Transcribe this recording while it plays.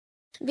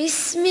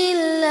بسم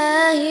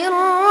الله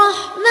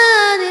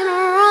الرحمن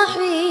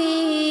الرحيم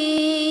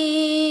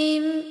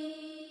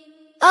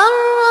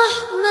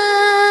الرحمن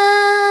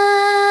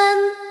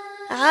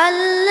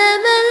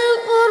علم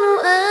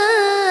القرآن.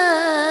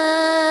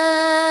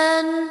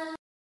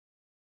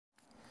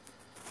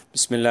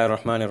 بسم الله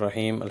الرحمن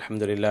الرحيم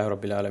الحمد لله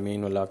رب العالمين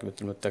والعاقبة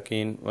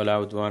للمتقين ولا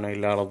عدوان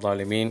إلا على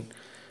الظالمين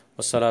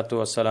والصلاة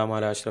والسلام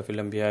على أشرف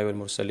الأنبياء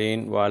والمرسلين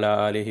وعلى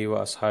آله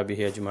وأصحابه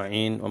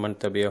أجمعين ومن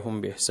تبعهم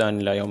بإحسان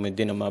إلى يوم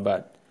الدين أما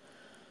بعد.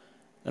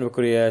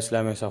 அன்புக்குரிய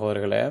இஸ்லாமிய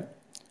சகோதரர்களே,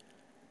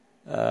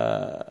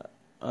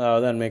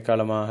 அதாவது அண்மை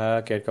காலமாக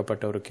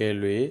கேட்கப்பட்ட ஒரு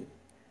கேள்வி,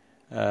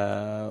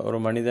 ஒரு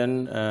மனிதன்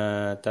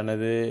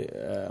தனது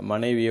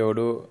மனைவி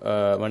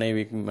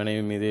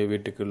மீது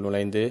வீட்டுக்குள்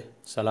நுழைந்து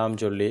சலாம்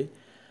சொல்லி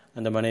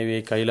அந்த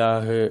மனைவியை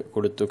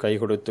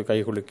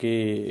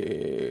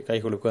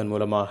கைகுலுக்குவதன்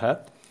மூலமாக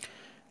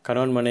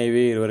கணவன்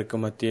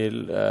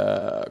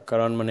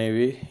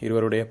மனைவி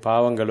இருவருடைய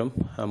பாவங்களும்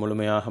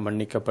முழுமையாக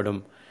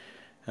மன்னிக்கப்படும்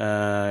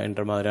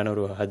என்ற மாதிரியான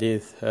ஒரு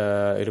ஹதீஸ்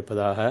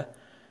இருப்பதாக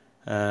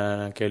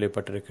நான்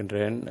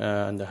கேள்விப்பட்டிருக்கின்றேன்.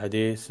 அந்த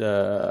ஹதீஸ்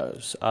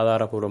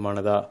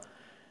ஆதாரபூர்வமானதா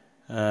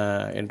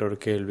என்ற ஒரு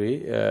கேள்வி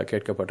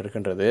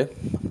கேட்கப்பட்டிருக்கின்றது.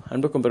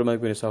 அன்புக்கும்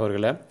பெருமதிக்குரிய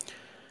சகோதரர்களே,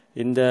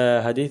 இந்த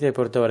ஹதீஸை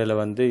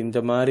பொறுத்தவரையில் இந்த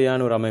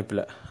மாதிரியான ஒரு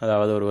அமைப்பில்,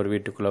 அதாவது ஒருவர்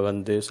வீட்டுக்குள்ளே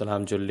வந்து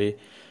சலாம் சொல்லி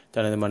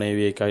தனது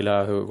மனைவியை கை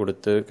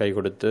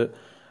கொடுத்து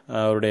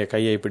அவருடைய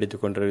கையை பிடித்து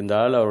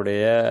கொண்டிருந்தால்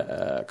அவருடைய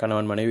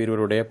கணவன் மனைவி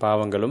இருவருடைய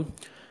பாவங்களும்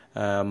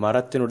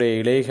மரத்தினுடைய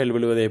இலைகள்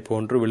விழுவதை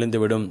போன்று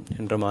விழுந்துவிடும்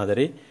என்ற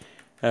மாதிரி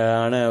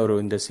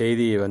இந்த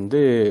செய்தியை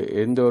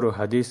எந்த ஒரு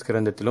ஹதீஸ்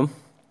கிரந்தத்திலும்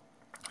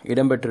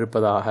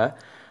இடம்பெற்றிருப்பதாக,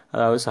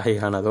 அதாவது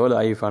சஹீஹானதோ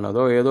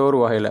லைஃபானதோ ஏதோ ஒரு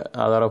வகையில்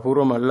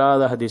ஆதாரபூர்வம்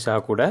அல்லாத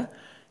ஹதீஸாக கூட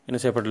என்ன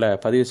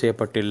பதிவு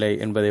செய்யப்பட்டில்லை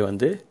என்பதை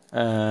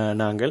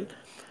நாங்கள்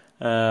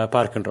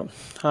பார்க்கின்றோம்.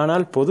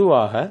 ஆனால்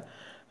பொதுவாக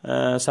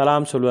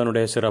சலாம்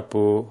சொல்வதனுடைய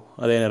சிறப்பு,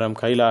 அதே நேரம்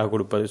கையிலாக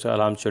கொடுப்பது,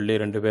 சலாம் சொல்லி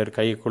 2 பேர்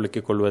கை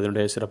குலுக்கிக்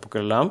கொள்வதனுடைய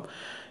சிறப்புகள் எல்லாம்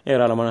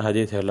ஏராளமான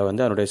ஹதீஸ்களில்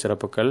அதனுடைய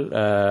சிறப்புகள்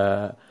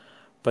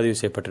பதிவு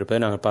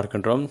செய்யப்பட்டிருப்பதை நாங்கள்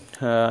பார்க்கின்றோம்.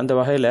 அந்த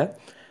வகையில்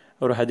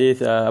ஒரு ஹதீஸ்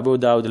அபு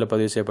தாவூதில்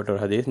பதிவு செய்யப்பட்ட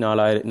ஒரு ஹதீஸ்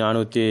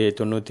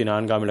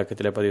 4494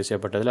 இலக்கத்தில் பதிவு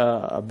செய்யப்பட்டதில்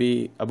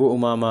அபு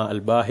உமாமா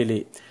அல்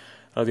பாஹிலி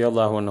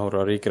ரலியல்லாஹு அன்ஹு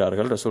அவர்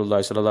அறிவிக்கிறார்கள்,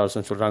 ரசூலுல்லாஹி ஸல்லல்லாஹு அலைஹி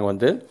வஸல்லம் சொல்கிறாங்க,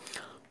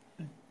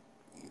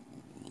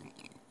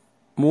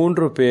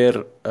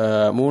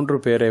 3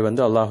 பேரை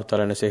அல்லாஹு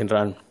தஆலா என்ன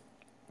செய்கின்றான்,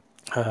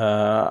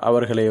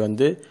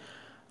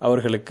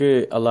 அவர்களுக்கு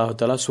அல்லாஹு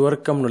தஆலா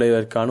சுவர்க்கம்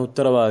நுழைவதற்கான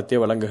உத்தரவாதத்தை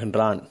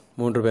வழங்குகின்றான்.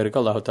 3 பேருக்கு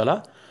அல்லாஹு தஆலா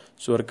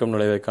சுவர்க்கம்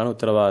நுழைவதற்கான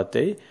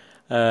உத்தரவாதத்தை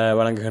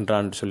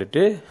வழங்குகின்றான்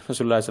சொல்லிட்டு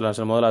ரசூலுல்லாஹி ஸல்லல்லாஹு அலைஹி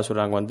வஸல்லம் முதலாக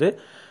சொல்கிறாங்க,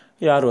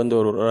 யார்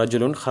ஒரு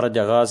ரஜுலுன் ஹரஜ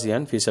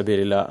காசியான் ஃபீ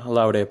சபீலில்லாஹ்,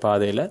 அல்லாஹ்வுடைய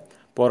பாதையில்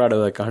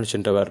போராடுவதற்காக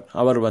சென்றவர்,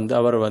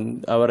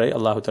 அவரை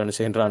அல்லாஹு தஆலா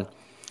செய்கின்றான்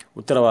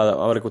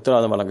அவருக்கு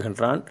உத்தரவாதம்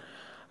வழங்குகின்றான்.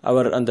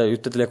 அவர் அந்த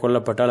யுத்தத்திலே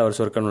கொல்லப்பட்டால் அவர்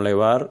சொர்க்கம்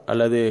நுழைவார்,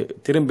 அல்லது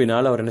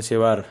திரும்பினால் அவர் என்ன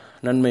செய்வார்,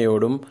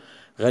 நன்மையோடும்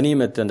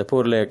கனிமத் அந்த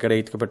போரில்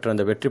கிடைக்கப்பெற்ற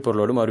அந்த வெற்றி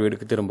பொருளோடும் அவர்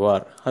வீட்டுக்கு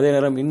திரும்புவார். அதே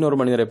நேரம் இன்னொரு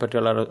மனிதரை பற்றி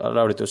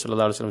அல்லாஹ்வுடைய தூதர்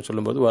ஸல்லல்லாஹு அலைஹி வஸல்லம்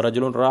சொல்லும்போது,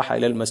 வரஜுலுன் ராஹ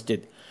இலல்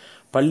மஸ்ஜித்,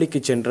 பள்ளிக்கு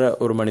சென்ற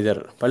ஒரு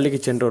மனிதர்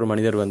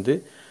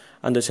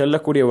அந்த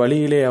செல்லக்கூடிய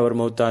வழியிலே அவர்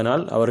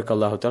மௌத்தானால் அவருக்கு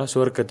அல்லாஹு தஆலா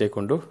சுவர்க்கத்தை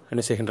கொண்டு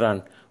என்ன செய்கின்றான்,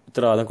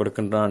 உத்தரவாதம்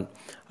கொடுக்கின்றான்.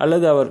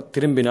 அல்லது அவர்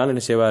திரும்பினால்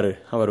என்ன செய்வார்,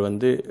 அவர்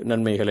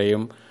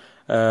நன்மைகளையும்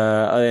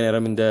அதே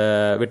நேரம் இந்த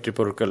வெற்றி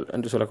பொருட்கள்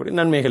என்று சொல்லக்கூடிய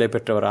நன்மைகளை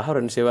பெற்றவராக அவர்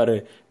என்ன செய்வார்,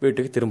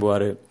 வீட்டுக்கு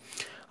திரும்புவார்.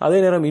 அதே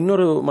நேரம்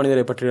இன்னொரு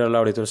மனிதரை பற்றி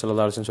அல்லாஹ்வுடைய தூதர்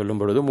ஸல்லல்லாஹு அலைஹி வஸல்லம்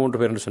சொல்லும் பொழுது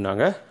 3 பேர்னு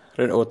சொன்னாங்க.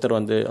 ஒருத்தர்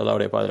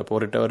அல்லாஹ்வுடைய பாதையில்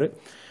போரிட்டவர்,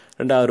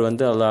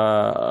 2வது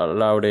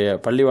அல்லாஹ்வுடைய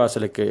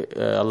பள்ளிவாசலுக்கு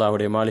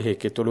அல்லாஹ்வுடைய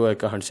மாளிகைக்கு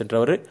தொழுவதற்காக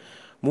சென்றவர்,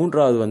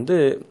 3வது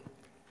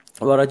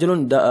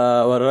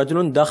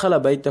ரஜுலுன் தஹல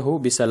பைத்தஹு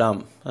பிசலாம்,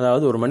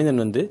 அதாவது ஒரு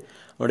மனிதன்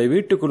அவருடைய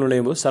வீட்டுக்குள்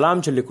நுழையும் போது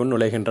சலாம் சொல்லி கொண்டு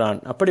நுழைகின்றான்.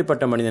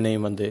 அப்படிப்பட்ட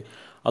மனிதனையும்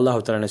அல்லாஹு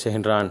தஆலா என்ன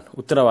செய்கின்றான்,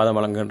 உத்தரவாதம்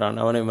வழங்குகின்றான்,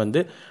 அவனை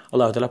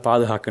அல்லாஹு தஆலா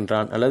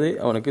பாதுகாக்கின்றான், அல்லது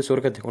அவனுக்கு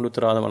சொர்க்கத்தை கொண்டு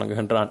உத்தரவாதம்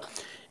வழங்குகின்றான்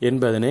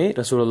என்பதனை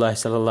ரசூலுல்லாஹி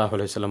ஸல்லல்லாஹு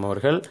அலைஹி வஸல்லம்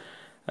அவர்கள்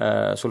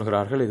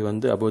சொல்கிறார்கள். இது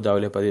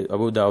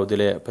அபு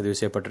தாவூதிலே பதிவு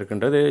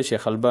செய்யப்பட்டிருக்கின்றது.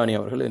 ஷேக் அல்பானி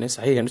அவர்கள் இதனை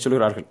சஹீஹ் என்று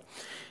சொல்கிறார்கள்.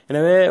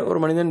 எனவே ஒரு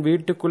மனிதன்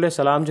வீட்டுக்குள்ளே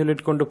சலாம்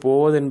சொல்லிட்டு கொண்டு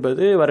போவது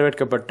என்பது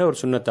வரவேற்கப்பட்ட ஒரு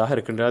சுன்னத்தாக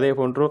இருக்கின்றது. அதே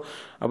போன்று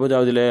அபு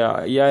தாவூதிலே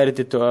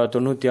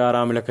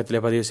 5096 இலக்கத்திலே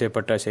பதிவு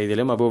செய்யப்பட்ட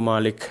செய்தியிலும் அபு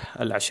மாலிக்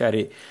அல்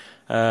அஷாரி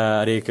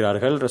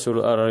அறிவிக்கிறார்கள்,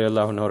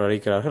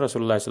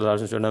 ரசூலுல்லாஹி ஸல்லல்லாஹு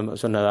அலைஹி வஸல்லம்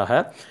சொன்னதாக,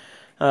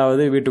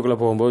 அதாவது வீட்டுக்குள்ளே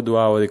போகும்போது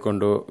துஆ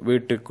ஓதிக்கொண்டு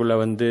வீட்டுக்குள்ளே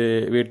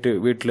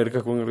வீட்டில்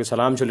இருக்கவங்களுக்கு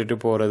சலாம் சொல்லிட்டு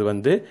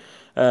போகிறது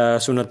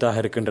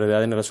சுன்னத்தாக இருக்கின்றது.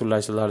 அதனை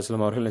ரசூலுல்லாஹி ஸல்லல்லாஹு அலைஹி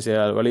வஸல்லம் அவர்கள்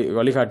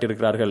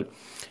வழிகாட்டியிருக்கிறார்கள்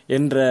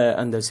என்ற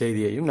அந்த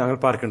செய்தியையும் நாங்கள்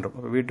பார்க்கின்றோம்.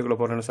 வீட்டுக்குள்ளே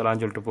போகிறேன்னு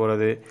சலாம் சொல்லிட்டு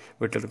போகிறது,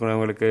 வீட்டில்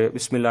இருக்கிறவங்களுக்கு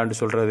பிஸ்மில்லான்னு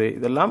சொல்கிறது,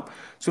 இதெல்லாம்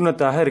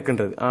சுன்னத்தாக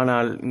இருக்கின்றது.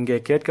 ஆனால் இங்கே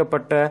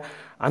கேட்கப்பட்ட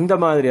அந்த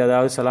மாதிரி,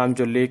 அதாவது சலாம்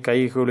சொல்லி கை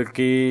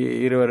குலுக்கி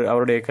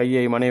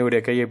அவருடைய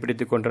மனைவியுடைய கையை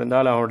பிடித்து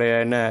கொண்டிருந்தால் அவருடைய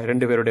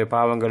 2 பேருடைய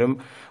பாவங்களும்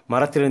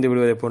மரத்திலிருந்து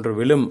விழுவதை போன்று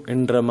விழும்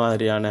என்ற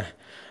மாதிரியான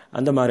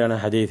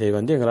ஹதீஸை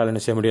எங்களால்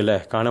என்ன செய்ய முடியலை,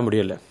 காண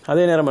முடியலை.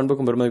 அதே நேரம்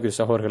அன்புக்கும் பெருமதிக்குரிய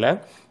சகோதரர்களே,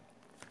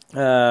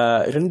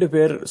 2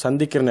 பேர்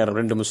சந்திக்கிற நேரம்,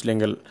 2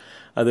 முஸ்லீம்கள்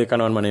அது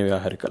கணவன்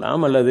மனைவியாக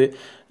இருக்கலாம், அல்லது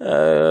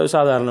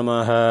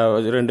சாதாரணமாக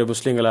 2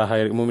 முஸ்லீம்களாக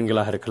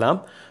மூமின்களாக இருக்கலாம்.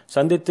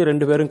 சந்தித்து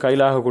 2 பேரும்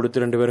கைலாக கொடுத்து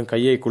 2 பேரும்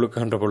கையை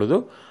குலுக்குகின்ற பொழுது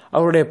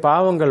அவருடைய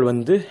பாவங்கள்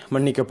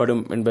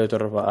மன்னிக்கப்படும் என்பது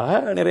தொடர்பாக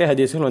நிறைய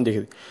ஹதீஸ்கள்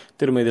வந்துகிறது.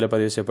 திருமதியில்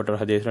பதிவு செய்யப்பட்ட ஒரு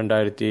ஹதீஸ்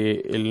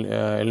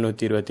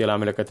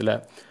 2727 இலக்கத்தில்,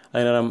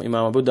 அதே நேரம்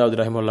இமாம் அபூ தாவூத்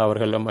ரஹிமஹுல்லாஹ்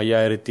அவர்கள்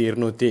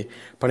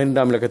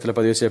 5212 இலக்கத்தில்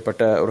பதிவு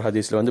செய்யப்பட்ட ஒரு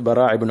ஹதீஸில்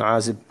பரா இப்னு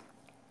ஆசிப்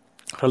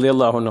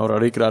ரலியல்லாஹு அன்ஹு அவர்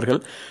அறிவிக்கிறார்கள்,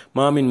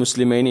 மாமின்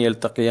முஸ்லிமைனி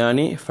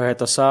யல்தகியானி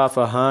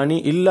ஃபயதஸாஃபஹானி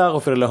இல்லா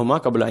குஃபிர லஹுமா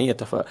கப்ல அன்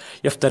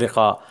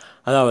யஃப்தரிகா.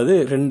 அதாவது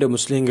 2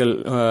 முஸ்லீம்கள்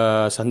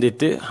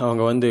சந்தித்து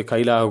அவங்க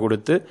கைலாக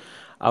கொடுத்து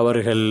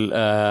அவர்கள்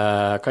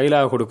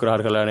கைலாக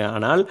கொடுக்கிறார்கள்.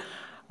 ஆனால்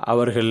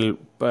அவர்கள்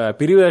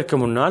பிரிவதற்கு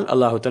முன்னால்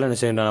அல்லாஹு தஆலா என்ன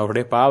செய்கின்றான்,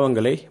 அவருடைய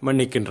பாவங்களை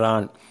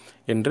மன்னிக்கின்றான்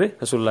என்று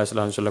ரசூலுல்லாஹி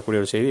ஸல்லல்லாஹு அலைஹி சொல்லக்கூடிய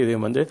ஒரு செய்தி.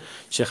 இதையும்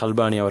ஷேக்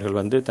அல்பானி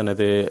அவர்கள்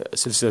தனது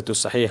சில்சிலத்து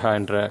ஸஹீஹா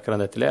என்ற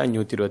கிரந்தத்திலே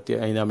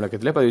 525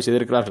 இலக்கத்திலே பதிவு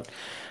செய்திருக்கிறார்கள்.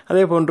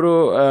 அதே போன்று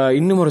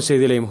இன்னும் ஒரு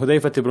செய்தியிலையும்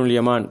ஹுதைஃபத் இப்னுல்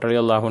யமான்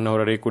ரலியல்லாஹு அன்ஹு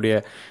அவர் அறியக்கூடிய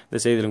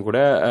இந்த செய்தியிலும் கூட,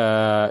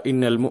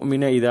 இன்னல்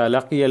முஃமின இதா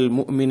லக்கியல்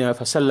முஃமின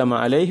ஃபஸல்லம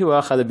அலைஹி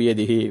வஅഖத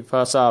பியதிஹி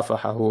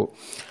ஃபஸாஃபஹு.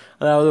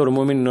 அதாவது ஒரு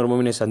மூமின் இன்னொரு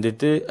மூமினை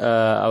சந்தித்து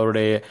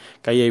அவருடைய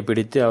கையை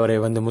பிடித்து அவரை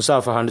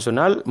முசாஃபஹான்னு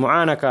சொன்னால்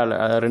முஆனகால்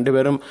 2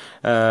 பேரும்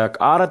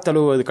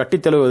ஆரத்தழுவது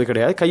கட்டித்தழுவது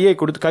கிடையாது, கையை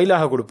கொடுத்து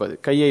கைலாக கொடுப்பது,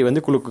 கையை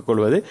குலுக்கு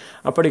கொள்வது.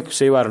 அப்படி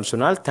செய்வார்னு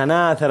சொன்னால்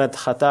தனாதரத்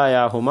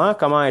ஹதாயாஹுமா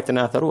கமா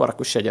யதனாதரு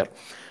வரகு ஷஜர்.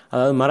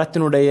 அதாவது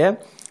மரத்தினுடைய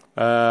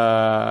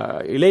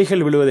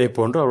இலைகள் விழுவதை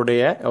போன்று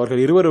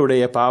அவர்கள்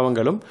இருவருடைய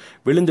பாவங்களும்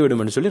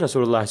விழுந்துவிடும் என்று சொல்லி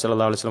ரசூலுல்லாஹி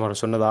ஸல்லல்லாஹு அலைஹி வஸல்லம்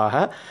அவர்கள் சொன்னதாக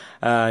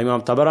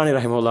இமாம் தபரானி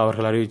ரஹிமஹுல்லாஹ்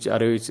அவர்கள்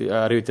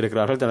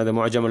அறிவித்திருக்கிறார்கள். தனது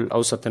முஅஜமுல்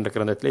அவ்ஸத் என்ற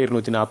கிரந்தத்தில்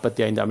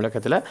 245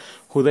 இலக்கத்தில்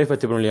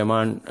ஹுதைஃபத் இப்னுல்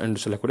யமான்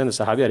என்று சொல்லக்கூடிய அந்த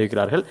சஹாபி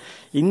அறிவிக்கிறார்கள்.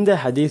 இந்த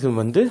ஹதீஸும்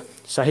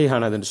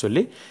சஹீஹானது என்று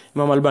சொல்லி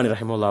இமாம் அல்பானி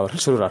ரஹிமஹுல்லாஹ்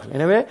அவர்கள் சொல்கிறார்கள்.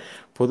 எனவே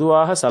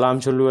பொதுவாக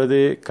சலாம் சொல்வது,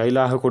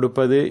 கைலாக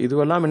கொடுப்பது,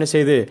 இதுவெல்லாம் என்ன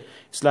செய்து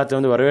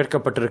இஸ்லாத்தில்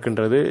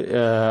வரவேற்கப்பட்டிருக்கின்றது.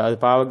 அது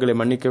பாவங்களை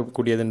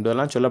மன்னிக்கக்கூடியது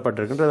என்பதெல்லாம்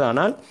சொல்லப்பட்டிருக்கின்றது.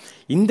 ஆனால்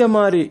இந்த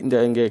மாதிரி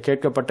இங்கே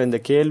கேட்கப்பட்ட இந்த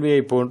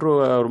கேள்வியை போன்று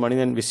ஒரு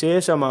மனிதன்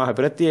விசேஷமாக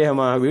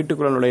பிரத்யேகமாக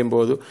வீட்டுக்குள்ள நுழையும்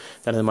போது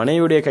தனது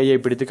மனைவியுடைய கையை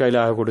பிடித்து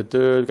கைலாக கொடுத்து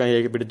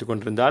கையை பிடித்து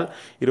கொண்டிருந்தால்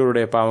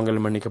இருவருடைய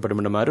பாவங்கள்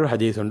மன்னிக்கப்படும் என்ற மாதிரி ஒரு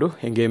ஹதீஸ் உண்டு,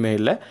 எங்கேயுமே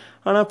இல்லை.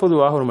 ஆனால்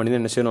பொதுவாக ஒரு மனிதன்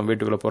என்ன செய்யணும்,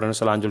 வீட்டுக்குள்ளே போகிறேன்னு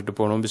சலான்னு சொல்லிட்டு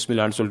போகணும்,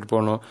 பிஸ்மில்லான்னு சொல்லிட்டு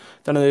போகணும்.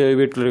 தனது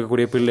வீட்டில்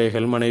இருக்கக்கூடிய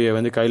பிள்ளைகள்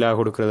மனைவியை கைலாக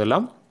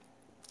கொடுக்கறதெல்லாம்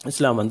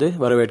இஸ்லாம்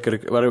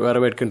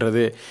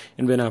வரவேற்கின்றது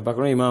என்பதை நாங்கள்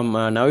பார்க்குறோம். இமாம்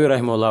நவவி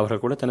ரஹிமஹுல்லாஹ்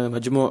அவர்கள் கூட தனது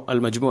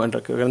மஜ்மு என்ற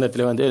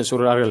கிரந்தத்தில்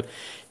சொல்கிறார்கள்,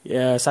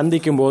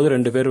 சந்திக்கும் போது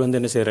 2 பேர்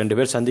என்ன செய்ய 2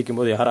 பேர் சந்திக்கும்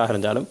போது யாராக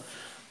இருந்தாலும்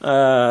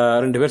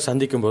 2 பேர்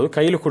சந்திக்கும் போது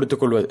கையில்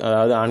கொடுத்துக் கொள்வது,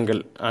 அதாவது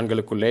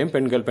ஆண்களுக்குள்ளேயும்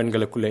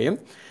பெண்களுக்குள்ளேயும்.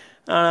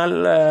 ஆனால்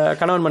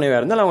கணவன்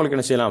மனைவியாக இருந்தால் அவங்களுக்கு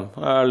என்ன செய்யலாம்,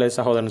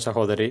 சகோதரன்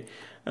சகோதரி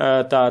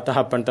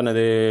தகப்பன்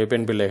தனது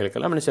பெண்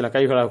பிள்ளைகளுக்கெல்லாம் என்ன செய்யலாம்,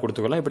 கைகளாக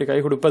கொடுத்துக்கலாம். இப்படி கை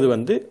கொடுப்பது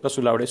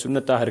ரசூலுல்லாஹ்வுடைய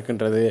சுன்னத்தாக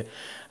இருக்கின்றது.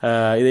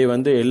 இதை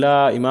எல்லா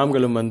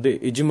இமாம்களும்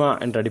இஜ்மா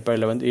என்ற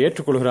அடிப்படையில்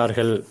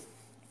ஏற்றுக்கொள்கிறார்கள்.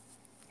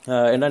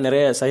 ஏன்னா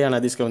நிறைய சஹீஹான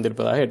ஹதீஸ்கள்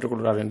இருப்பதாக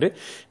ஏற்றுக்கொள்கிறார்கள் என்று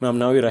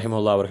இமாம் நவவி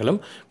ரஹிமஹுல்லாஹ் அவர்களும்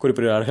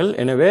குறிப்பிடுகிறார்கள்.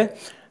 எனவே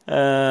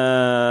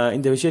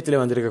இந்த விஷயத்தில்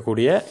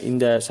வந்திருக்கக்கூடிய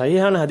இந்த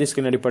சஹீஹான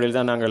ஹதீஸ்களின் அடிப்படையில்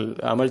தான் நாங்கள்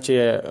அமல்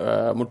செய்ய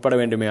முற்பட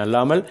வேண்டுமே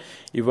அல்லாமல்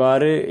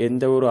இவ்வாறு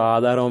எந்த ஒரு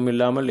ஆதாரமும்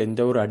இல்லாமல்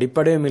எந்த ஒரு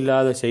அடிப்படையும்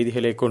இல்லாத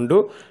செய்திகளை கொண்டு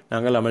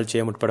நாங்கள் அமல்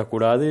செய்ய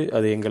முற்படக்கூடாது.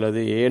 அது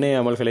எங்களது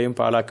ஏனைய அமல்களையும்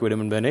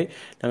பாழாக்கிவிடும் என்பதனை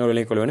நாங்கள்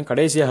விளங்கிக் கொள்ள வேண்டும்.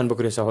 கடைசியாக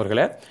அன்புக்குரிய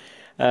சகோதரர்களே,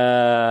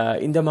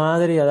 இந்த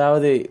மாதிரி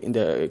அதாவது இந்த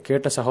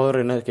கேட்ட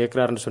சகோதரர் என்ன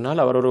கேட்கிறாருன்னு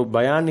சொன்னால், அவர் ஒரு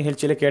பயான்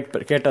நிகழ்ச்சியில்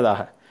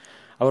கேட்டதாக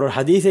அவர் ஒரு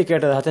ஹதீஸை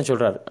கேட்டதாகத்தான்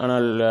சொல்கிறார்.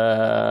 ஆனால்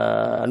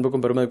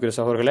அன்புக்கும் பெருமதிக்குரிய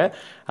சகோதரர்களே,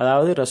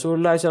 அதாவது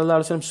ரசூலுல்லாஹி ஸல்லல்லாஹு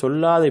அலைஹி வஸல்லம்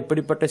சொல்லாத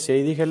இப்படிப்பட்ட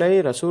செய்திகளை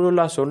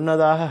ரசூலுல்லாஹ்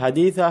சொன்னதாக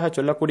ஹதீஸாக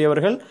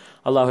சொல்லக்கூடியவர்கள்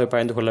அல்லாஹ்வை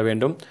பயந்து கொள்ள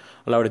வேண்டும்.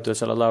 அல்லாஹ்வுடைய தூதர்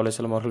ஸல்லல்லாஹு அலைஹி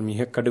வஸல்லம் அவர்கள்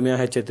மிக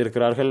கடுமையாக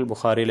எச்சரித்திருக்கிறார்கள்.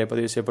 புகாரியிலே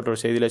பதிவு செய்யப்பட்ட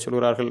ஒரு செய்தியிலே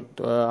சொல்கிறார்கள்,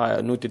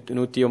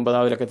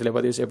 109 இலக்கத்திலே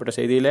பதிவு செய்யப்பட்ட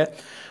செய்தியிலே,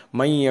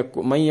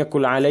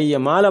 மையக்குல்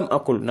அலைய மாலம்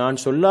அக்குல், நான்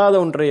சொல்லாத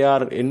ஒன்றை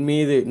யார் என்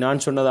மீது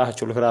நான் சொன்னதாக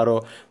சொல்கிறாரோ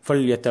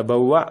ஃபல்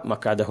யதபவ்வ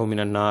மக்அதஹு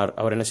மினன் நார்,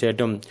 அவர் என்ன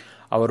செய்யட்டும்,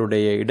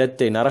 அவருடைய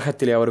இடத்தை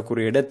நரகத்திலே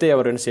அவருக்குரிய இடத்தை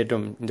அவர் என்ன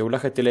செய்யட்டும், இந்த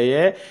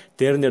உலகத்திலேயே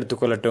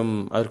தேர்ந்தெடுத்துக் கொள்ளட்டும்,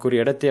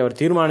 அதற்குரிய இடத்தை அவர்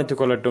தீர்மானித்துக்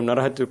கொள்ளட்டும்,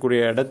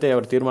 நரகத்திற்குரிய இடத்தை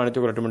அவர்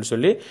தீர்மானித்துக் கொள்ளட்டும் என்று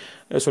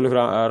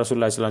சொல்லுகிறார் ரசூலுல்லாஹி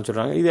ஸல்லல்லாஹு அலைஹி வஸல்லம்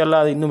சொல்றாங்க. இது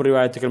அல்லாத இன்னும்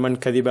ரிவாயத்துகள், மன்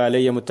கதிப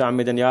அலைய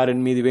முத்தஅம்மிதன், யார்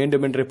என் மீது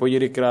வேண்டுமென்றே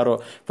பொய்யிருக்கிறாரோ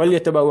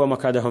ஃபல்யத்தபவ்வ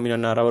மக்அதஹு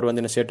மினன் நார், அவர்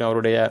என்ன செய்யட்டும்,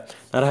 அவருடைய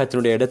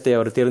நரகத்தினுடைய இடத்தை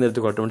அவர்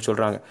தேர்ந்தெடுத்துக் கொள்ளட்டும்னு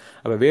சொல்றாங்க.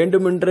 அப்ப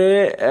வேண்டுமென்றே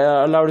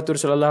அல்லாஹ்வுடைய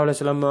தூதர் ஸல்லல்லாஹு அலைஹி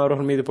வஸல்லம்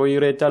அவர்கள் மீது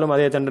பொய்யுரைத்தாலும்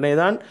அதே தண்டனை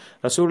தான்,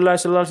 ரசூலுல்லாஹி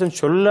ஸல்லல்லாஹு அலைஹி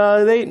வஸல்லம்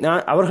சொல்லாததை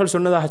அவர்கள்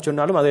சொன்னதாக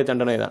சொன்னாலும் அதே தண்டனை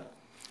தான்.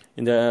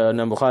 இந்த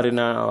புகாரி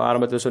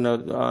ஆரம்பத்தில் சொன்ன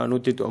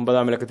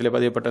 109 இலக்கத்தில்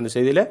பதியப்பட்ட அந்த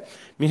செய்தியில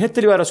மிக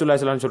தெளிவாக ரசூலுல்லாஹி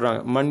ஸல்லல்லாஹு அலைஹி வஸல்லம்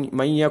சொல்றாங்க,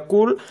 மன்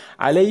யக்கூல்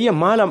அலைய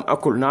மாலம்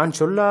அக்குல், நான்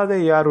சொல்லாத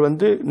யார்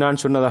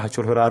நான் சொன்னதாக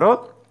சொல்கிறாரோ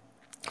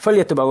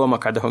ஃபல்யத்தபவ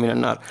மக்அதஹு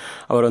மினன் நார்.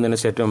 அவர் என்ன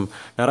செய்யட்டும்,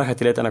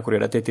 நரகத்திலே தனக்குரிய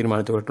இடத்தை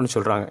தீர்மானித்து கொள்ளட்டும்னு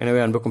சொல்கிறாங்க. எனவே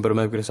அன்புக்கும்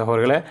பெருமதிக்குரிய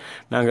சகோதரர்களே,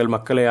 நாங்கள்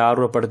மக்களை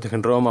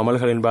ஆர்வப்படுத்துகின்றோம்,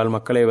 அமல்களின்பால்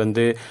மக்களை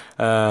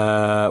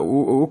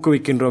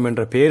ஊக்குவிக்கின்றோம்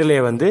என்ற பேரிலே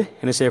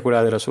என்ன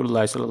செய்யக்கூடாது,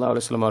 ரசூலுல்லாஹி ஸல்லல்லாஹு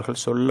அலைஹி வஸல்லம் அவர்கள்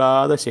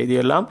சொல்லாத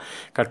செய்தியெல்லாம்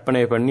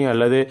கற்பனை பண்ணி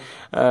அல்லது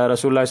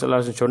ரசூலுல்லாஹி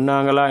ஸல்லல்லாஹு அலைஹி வஸல்லம்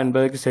சொன்னாங்களா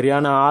என்பதற்கு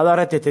சரியான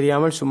ஆதாரத்தை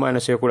தெரியாமல் சும்மா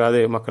என்ன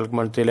செய்யக்கூடாது, மக்களுக்கு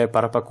மத்தியிலே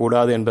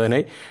பரப்பக்கூடாது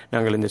என்பதனை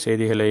நாங்கள் இந்த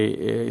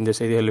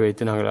செய்திகளை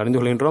வைத்து நாங்கள் அறிந்து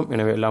கொள்கின்றோம்.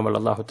 எனவே எல்லாம்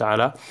வல்ல அல்லாஹு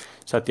தஆலா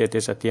சத்தியத்தை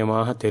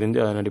சத்தியமாக தெரிந்து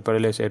அதன்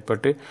அடிப்படையில்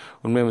செயற்பட்டு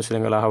உண்மை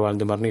முஸ்லிம்களாக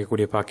வாழ்ந்து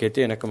மரணிக்கக்கூடிய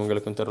பாக்கியத்தை எனக்கும்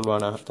உங்களுக்கும்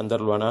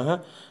தந்தருள்வானாக.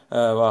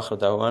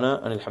 வாஹிரு தஅவானா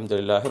அனில்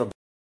ஹம்துலில்லாஹி ரப்பில்